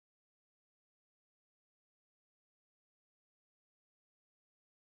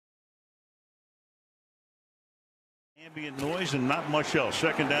Ambient noise and not much else.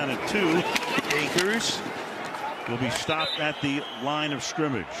 Second down and 2. Akers will be stopped at the line of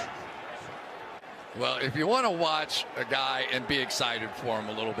scrimmage. Well, if you want to watch a guy and be excited for him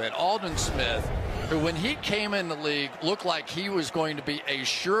a little bit, Aldon Smith, who when he came in the league looked like he was going to be a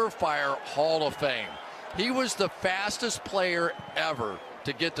surefire Hall of Fame. He was the fastest player ever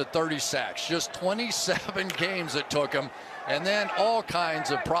to get to 30 sacks. Just 27 games it took him, and then all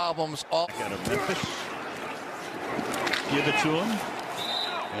kinds of problems. Out of Memphis. Give it to him.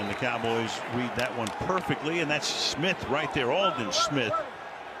 And the Cowboys read that one perfectly, and that's Smith right there, Aldon Smith.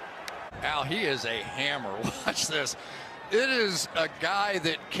 Al, he is a hammer. Watch this. It is a guy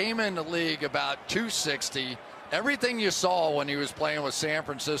that came in the league about 260. Everything you saw when he was playing with San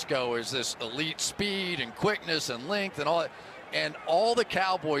Francisco is this elite speed and quickness and length and all that. And all the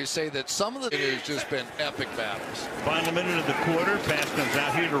Cowboys say that some of it has just been epic battles. Final minute of the quarter. Pass comes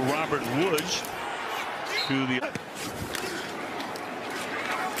out here to Robert Woods. To the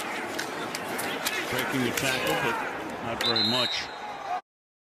breaking the tackle, but not very much.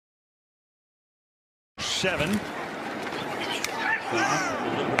 7. A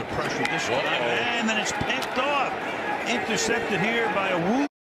little bit of pressure this time, and then it's picked off. Intercepted here by a Woo.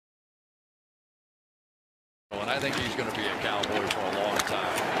 And I think he's going to be a Cowboy for a long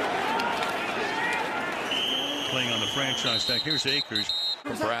time. Playing on the franchise tag. Here's Akers.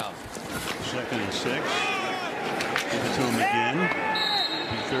 From Brown. 2nd and 6. Give it to him again.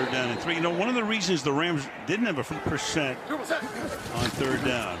 Be 3rd down and 3. You know, one of the reasons the Rams didn't have a 100% on 3rd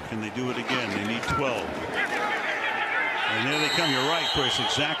down. Can they do it again? They need 12. And there they come. You're right, Chris.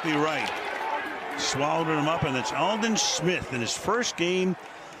 Exactly right. Swallowed him up, and that's Aldon Smith in his first game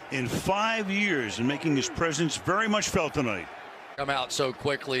in 5 years and making his presence very much felt tonight. Come out so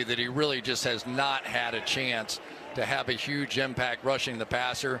quickly that he really just has not had a chance to have a huge impact rushing the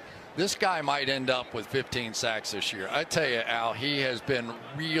passer. This guy might end up with 15 sacks this year. I tell you, Al, he has been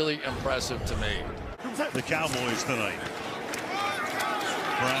really impressive to me. The Cowboys tonight.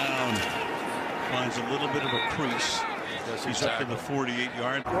 Brown finds a little bit of a crease. He's up to the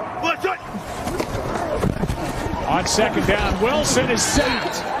 48-yard. On 2nd down, Wilson is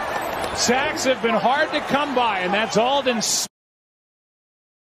sacked. Sacks have been hard to come by, and that's Aldon.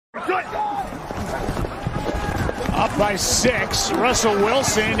 Up by 6. Russell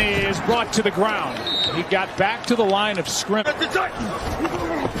Wilson is brought to the ground. He got back to the line of scrimmage.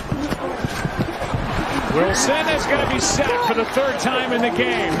 Wilson is going to be sacked for the 3rd time in the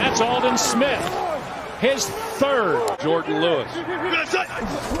game. That's Aldon Smith. His 3rd. Jordan Lewis.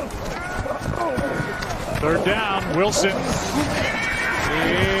 3rd down. Wilson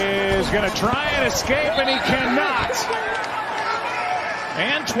is going to try and escape, and he cannot.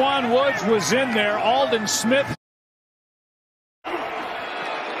 Antoine Woods was in there. Aldon Smith.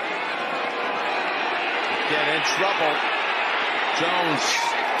 Get in trouble. Jones,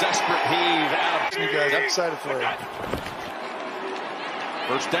 desperate heave out. You guys, I'm excited for it.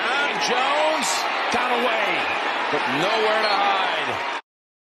 1st down. Jones got away, but nowhere to hide.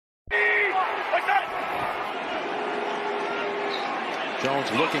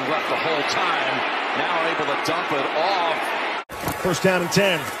 Jones looking left the whole time. Now able to dump it off. 1st down and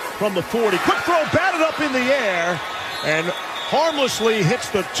 10 from the 40. Quick throw, batted up in the air, and harmlessly hits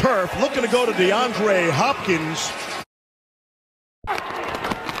the turf. Looking to go to DeAndre Hopkins.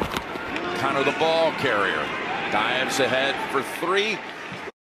 Connor, the ball carrier, dives ahead for 3.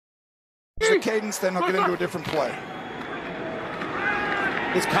 The cadence, then he'll get into a different play.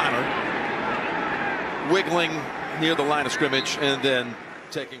 It's Connor wiggling near the line of scrimmage and then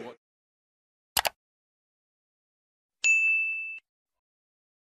taking what